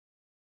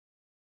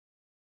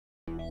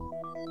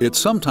It's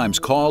sometimes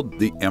called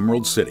the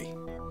Emerald City.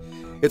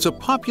 It's a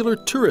popular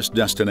tourist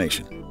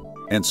destination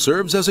and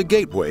serves as a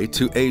gateway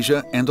to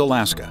Asia and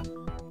Alaska.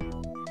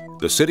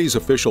 The city's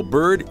official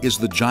bird is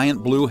the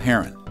giant blue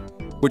heron,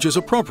 which is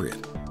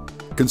appropriate,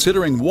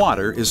 considering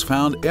water is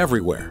found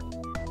everywhere.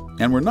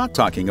 And we're not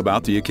talking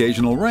about the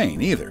occasional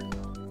rain either.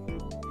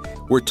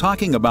 We're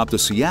talking about the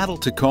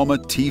Seattle-Tacoma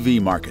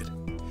TV market,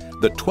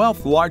 the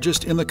 12th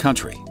largest in the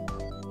country.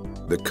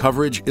 The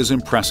coverage is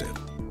impressive,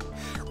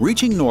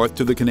 reaching north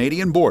to the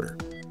Canadian border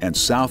and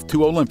south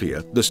to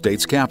Olympia, the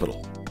state's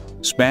capital,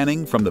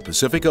 spanning from the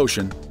Pacific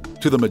Ocean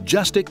to the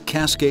majestic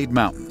Cascade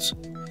Mountains.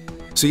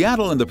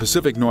 Seattle and the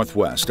Pacific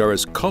Northwest are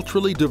as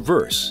culturally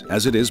diverse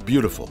as it is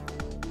beautiful,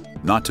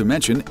 not to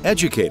mention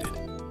educated.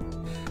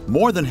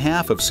 More than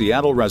half of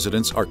Seattle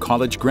residents are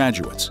college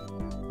graduates,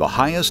 the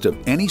highest of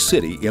any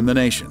city in the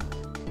nation.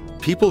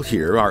 People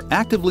here are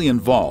actively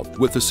involved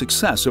with the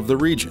success of the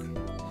region.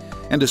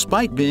 And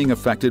despite being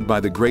affected by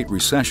the Great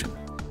Recession,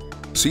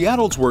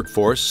 Seattle's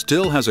workforce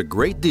still has a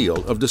great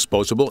deal of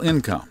disposable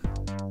income.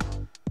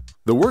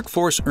 The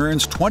workforce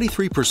earns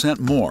 23%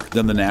 more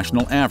than the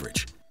national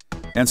average,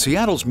 and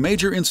Seattle's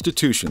major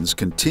institutions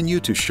continue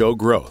to show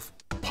growth.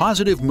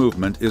 Positive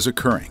movement is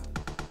occurring.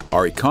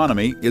 Our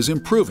economy is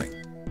improving.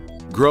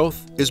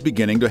 Growth is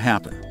beginning to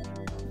happen.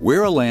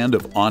 We're a land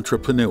of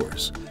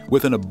entrepreneurs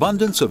with an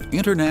abundance of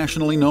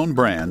internationally known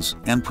brands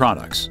and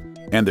products,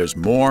 and there's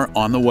more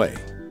on the way.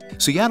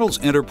 Seattle's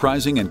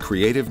enterprising and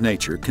creative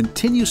nature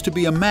continues to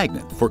be a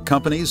magnet for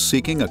companies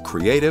seeking a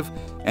creative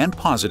and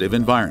positive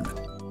environment.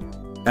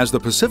 As the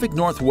Pacific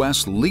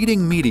Northwest's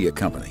leading media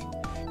company,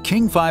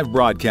 King 5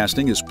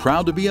 Broadcasting is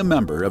proud to be a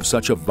member of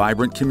such a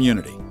vibrant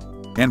community,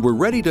 and we're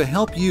ready to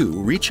help you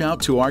reach out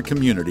to our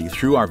community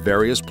through our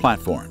various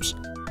platforms,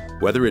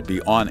 whether it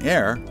be on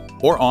air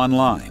or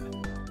online.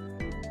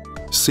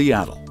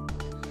 Seattle,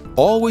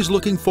 always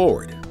looking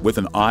forward with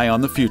an eye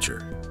on the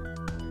future.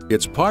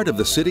 It's part of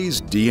the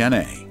city's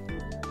DNA.